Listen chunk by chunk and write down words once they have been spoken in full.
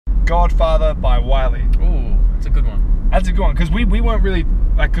Godfather by Wiley. Ooh, that's a good one. That's a good one, because we weren't really,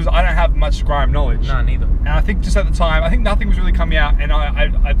 like, because I don't have much grime knowledge. Nah, neither. And I think just at the time, I think nothing was really coming out, and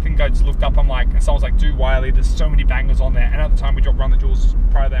I think I just looked up, I'm like, and someone was like, do Wiley, there's so many bangers on there, and at the time we dropped Run the Jewels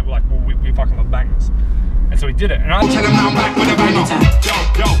prior to that, we're like, well, we fucking love bangers. And so we did it, and I tell them I'm back with a banger.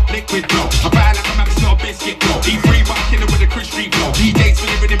 Yo, liquid flow. I buy like I'm having small biscuit flow. E3, but I kill it with a Chris Street flow. DJs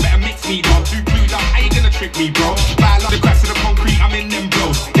for living, better mix me, though. Too clued up, how you gonna trick me, bro? Buy like the cracks of the concrete, I'm in them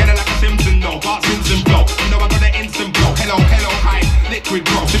blows. Get it like a Simpson, no, Bart Simpson flow. You know I got the instant flow. Hello, hi, liquid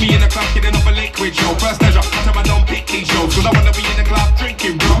bro. See me in the club, getting off a liquid show. First pleasure, I tell my don't pick these shows, cause I wanna be in the club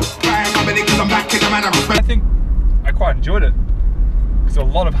drinking, bro. Right, I'm coming in cause I'm back in the man. I think I quite enjoyed it. There's a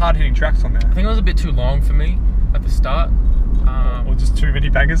lot of hard-hitting tracks on there. I think it was a bit too long for me at the start. Or just too many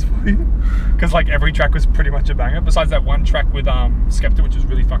bangers for you? Because like every track was pretty much a banger, besides that one track with Skepta, which was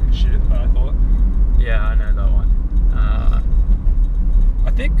really fucking shit, I thought. Yeah, I know that one.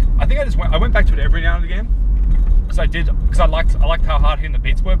 I think I went back to it every now and again. Because I liked how hard hitting the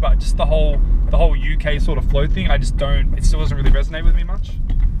beats were, but just the whole UK sort of flow thing, it still doesn't really resonate with me much.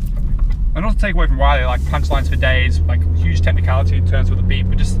 And not to take away from Wiley, like punchlines for days, like huge technicality in terms with the beat,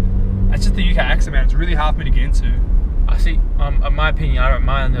 but it's just the UK accent, man. It's really hard for me to get into. I see. In my opinion, I don't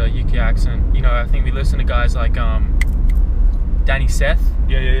mind the UK accent. You know, I think we listen to guys like Danny Seth.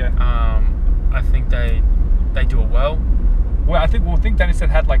 Yeah. I think they do it well. Well, I think Danny Seth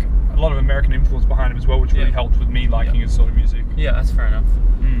had like a lot of American influence behind him as well, which really helped with me liking his sort of music. Yeah, that's fair enough.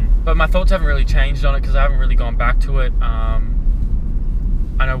 But my thoughts haven't really changed on it because I haven't really gone back to it.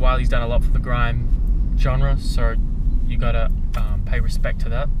 I know Wiley's done a lot for the grime genre, so you gotta pay respect to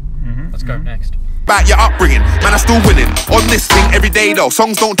that. Let's go next. About your upbringing, man, I'm still winning on this thing every day though.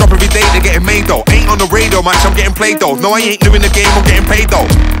 Songs don't drop every day, they're getting made though. Ain't on the radio much, I'm getting played though. No, I ain't doing the game, I'm getting paid though.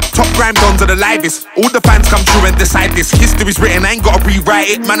 Top grime dons are the livest. All the fans come through and decide this. History's written, I ain't gotta rewrite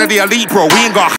it. Man of the elite, bro, we ain't got